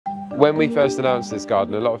When we first announced this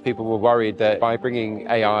garden, a lot of people were worried that by bringing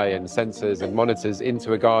AI and sensors and monitors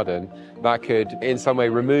into a garden, that could in some way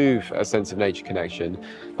remove a sense of nature connection.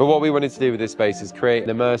 But what we wanted to do with this space is create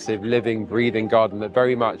an immersive, living, breathing garden that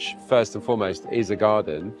very much, first and foremost, is a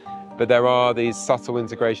garden. But there are these subtle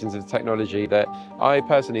integrations of technology that I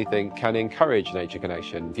personally think can encourage nature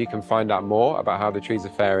connection. If you can find out more about how the trees are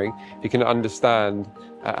faring, if you can understand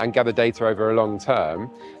and gather data over a long term,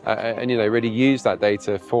 and really use that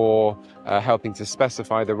data for helping to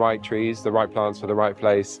specify the right trees, the right plants for the right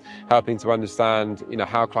place, helping to understand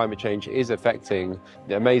how climate change is affecting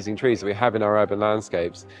the amazing trees that we have in our urban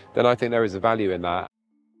landscapes, then I think there is a value in that.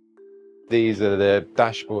 These are the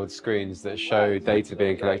dashboard screens that show data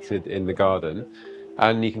being collected in the garden.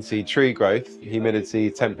 And you can see tree growth, humidity,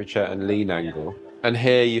 temperature, and lean angle. And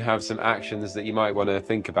here you have some actions that you might want to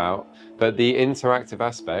think about. But the interactive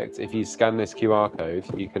aspect, if you scan this QR code,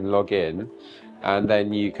 you can log in and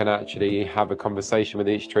then you can actually have a conversation with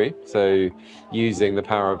each tree. So using the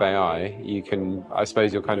power of AI, I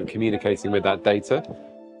suppose you're kind of communicating with that data.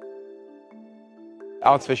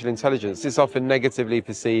 Artificial intelligence is often negatively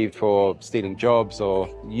perceived for stealing jobs or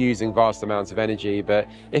using vast amounts of energy, but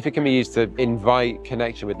if it can be used to invite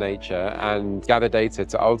connection with nature and gather data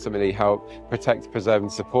to ultimately help protect, preserve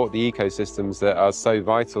and support the ecosystems that are so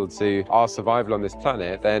vital to our survival on this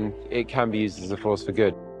planet, then it can be used as a force for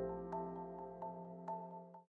good.